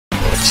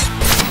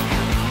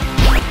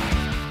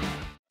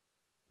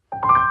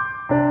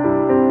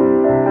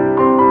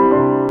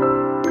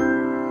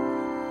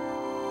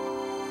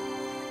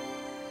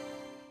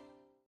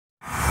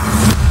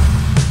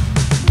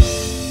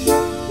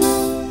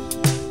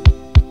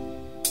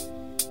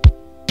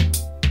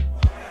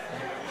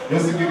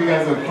just to give you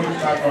guys a quick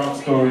background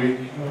story,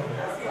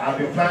 I've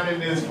been planning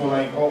this for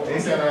like,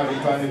 Asa and I have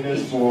been planning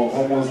this for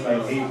almost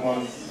like 8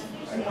 months,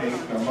 I think,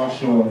 I'm not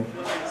sure,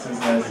 since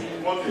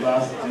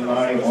last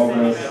July,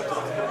 August.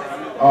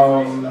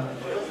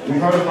 We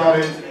heard about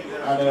it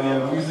at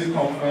a music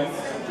conference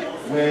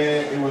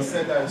where it was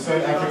said that a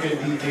certain African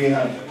DJ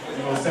had,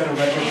 set a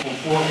record for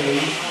 4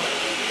 days.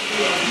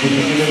 The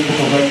Guinness Book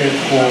of Records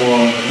for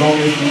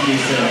longest DJ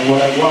set. And we're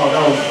like, wow,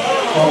 that was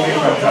fucking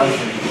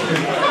fantastic.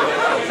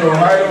 So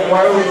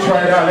why don't we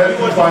try that? Let's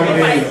do 5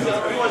 days.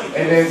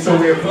 And then so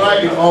we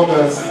applied in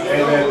August,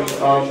 and then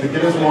the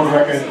Guinness World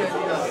Record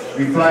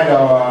replied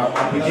our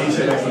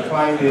application and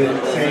declined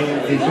it, saying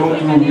they don't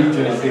do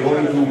regions, they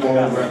only do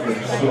world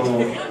records. So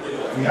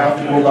we have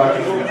to go back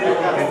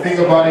and think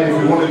about it. If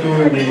we want to do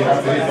it, we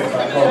have to hit it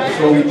back up.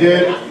 So we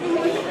did.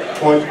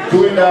 But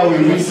doing that, we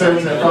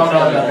researched and found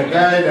out that the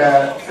guy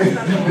that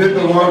did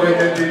the world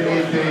record did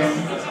 8 days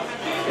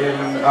in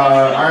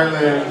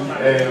Ireland,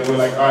 and we're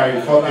like,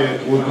 alright, fuck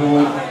it, we'll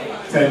do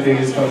 10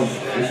 days because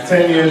it's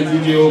 10 years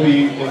DJ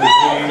Obi in the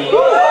game.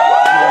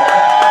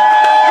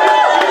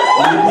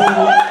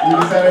 We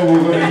decided we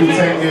were going to do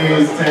 10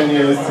 days, 10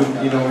 years to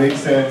make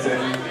sense.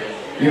 And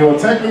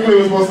technically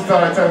we're supposed to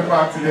start at 10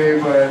 o'clock today,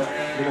 but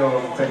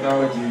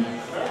technology.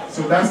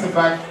 So that's the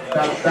back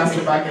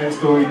end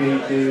story. We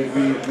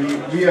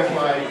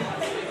reapplied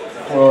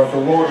for the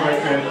world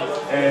record,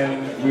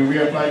 and we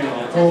reapplied in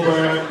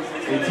October.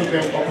 It took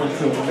them up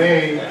until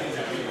May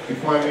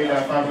before I made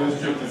that fabulous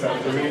trip to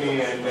Santorini,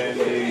 and then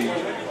they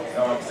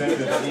sent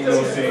an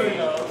email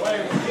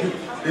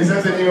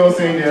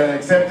saying they had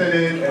accepted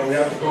it, and we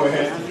have to go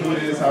ahead to do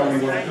this how we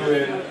want to do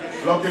it.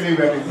 Luckily, we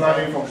have been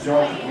planning from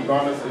jump,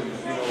 regardless of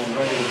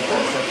when it was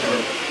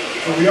accepted.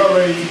 So we are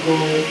ready to go.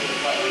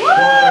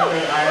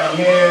 I am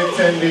here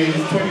 10 days,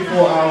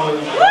 24 hours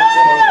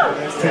for the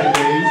next 10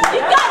 days. You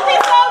got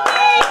this, Obi!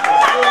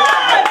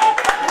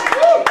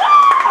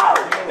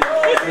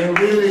 And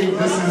really,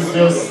 this is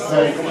just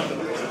like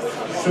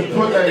to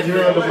put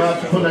Nigeria on the map,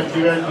 to put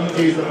Nigerian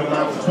DJs on the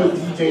map, to put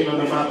DJing on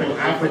the map in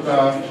Africa,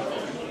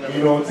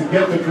 to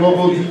get the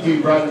global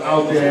DJ brand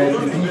out there,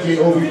 the DJ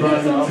Obi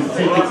brand, to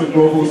take it to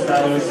global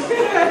status. So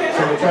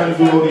we're trying to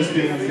do all these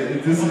things.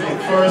 This is the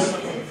first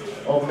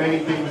of many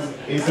things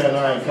Asa and I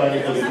are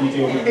planning for the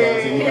DJ Obi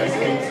brand, so you guys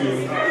need to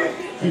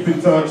keep in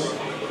touch.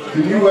 The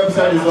new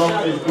website is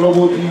up, it's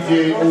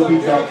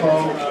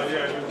globaldjobi.com.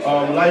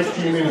 Live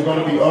streaming is going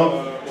to be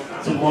up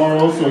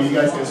tomorrow, so you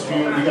guys can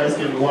stream, you guys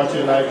can watch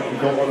it live if you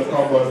don't want to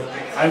come, but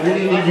I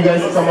really need you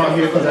guys to come out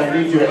here because I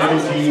need your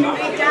energy.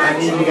 I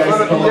need you guys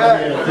to come out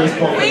here and fist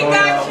bump and all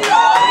that.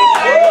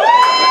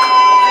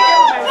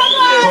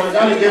 So I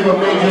gotta give a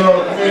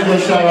major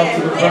shout out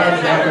to the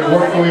brands that have been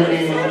working with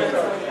me,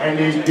 and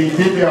they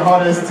did their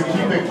hardest to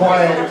keep it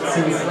quiet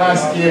since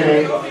last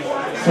year.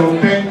 So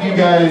thank you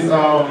guys,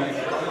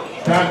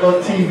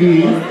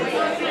 DIAMONDTV.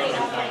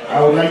 I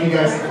would like you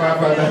guys to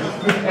clap at that.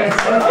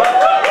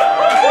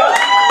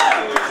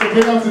 So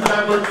big up to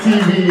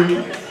DIAMONDTV,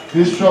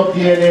 Disrupt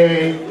DNA,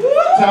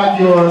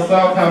 Tagyo,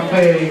 Star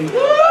Cafe,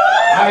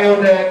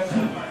 Ionet,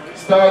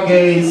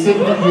 Stargaze,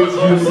 Simply Rich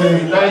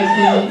Juices,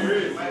 Nike,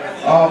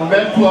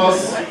 Med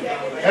Plus,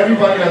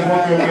 everybody that's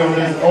working with me on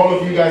this, all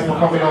of you guys for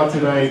coming out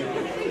tonight.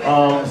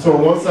 So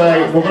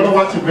we're gonna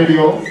watch a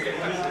video.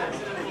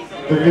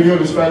 The video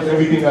describes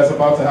everything that's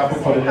about to happen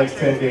for the next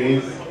 10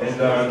 days.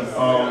 And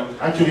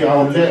actually I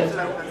will let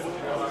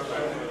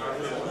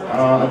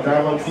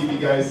DIAMONDTV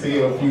guys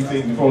say a few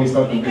things before we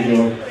start the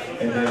video,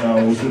 and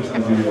then we'll switch to the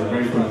video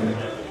very quickly.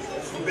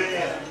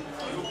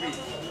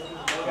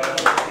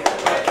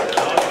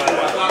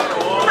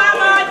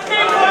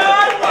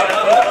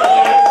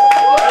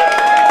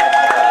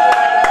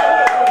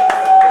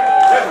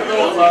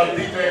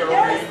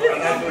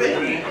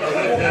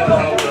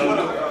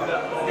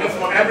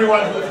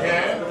 Everyone who's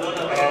here,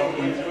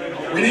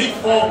 we need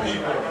 4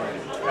 people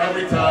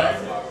every time.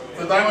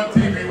 So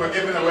DIAMONDTV, we're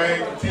giving away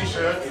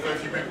t-shirts. So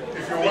if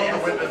you're one of the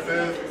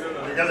witnesses,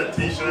 you get a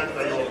t-shirt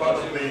that you're part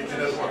of the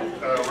Guinness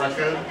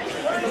record.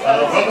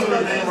 Welcome to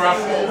the name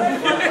raffle.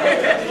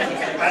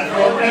 And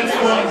for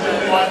anyone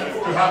who wants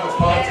to have a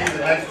party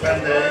the next 10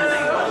 days,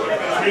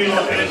 3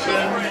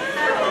 locations,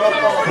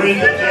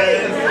 3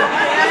 DJs,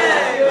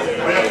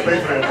 we have to pay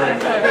for your drink.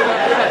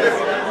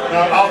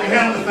 Now, I'll be here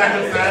on the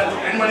second set.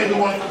 Anybody who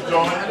wants to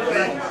join,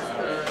 please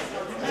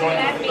join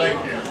us. Thank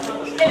you.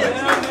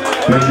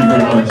 Thank you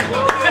very much.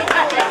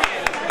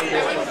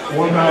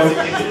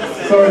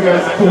 Sorry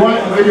guys, to watch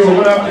the video we're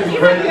going to have to be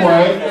very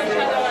quiet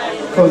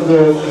because the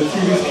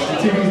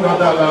TV is not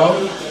that loud.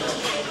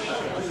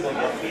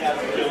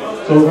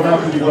 So we're going to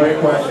have to be very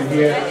quiet to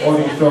hear all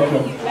the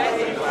instructions.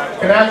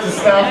 Can I ask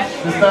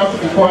the staff to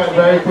be quiet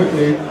very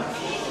quickly?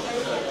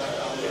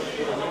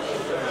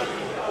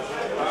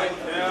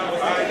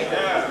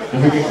 If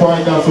we can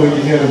quiet down so we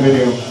can hear the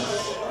video.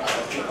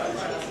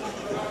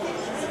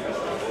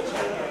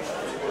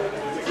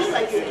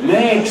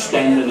 May I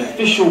extend an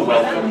official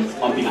welcome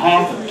on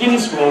behalf of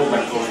Guinness World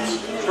Records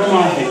from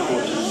our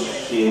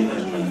headquarters here in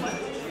London.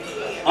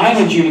 I'm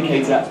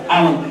adjudicator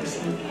Alan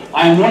Dixon,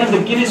 I am one of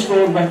the Guinness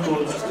World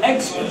Records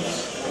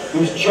experts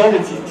whose job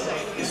it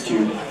is to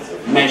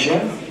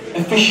measure,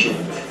 officiate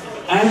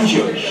and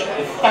judge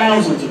the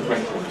thousands of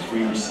records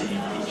we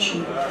receive each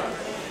year.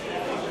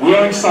 We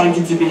are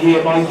excited to be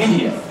here by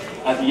video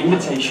at the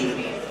invitation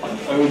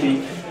of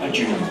Obi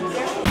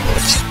Breaks.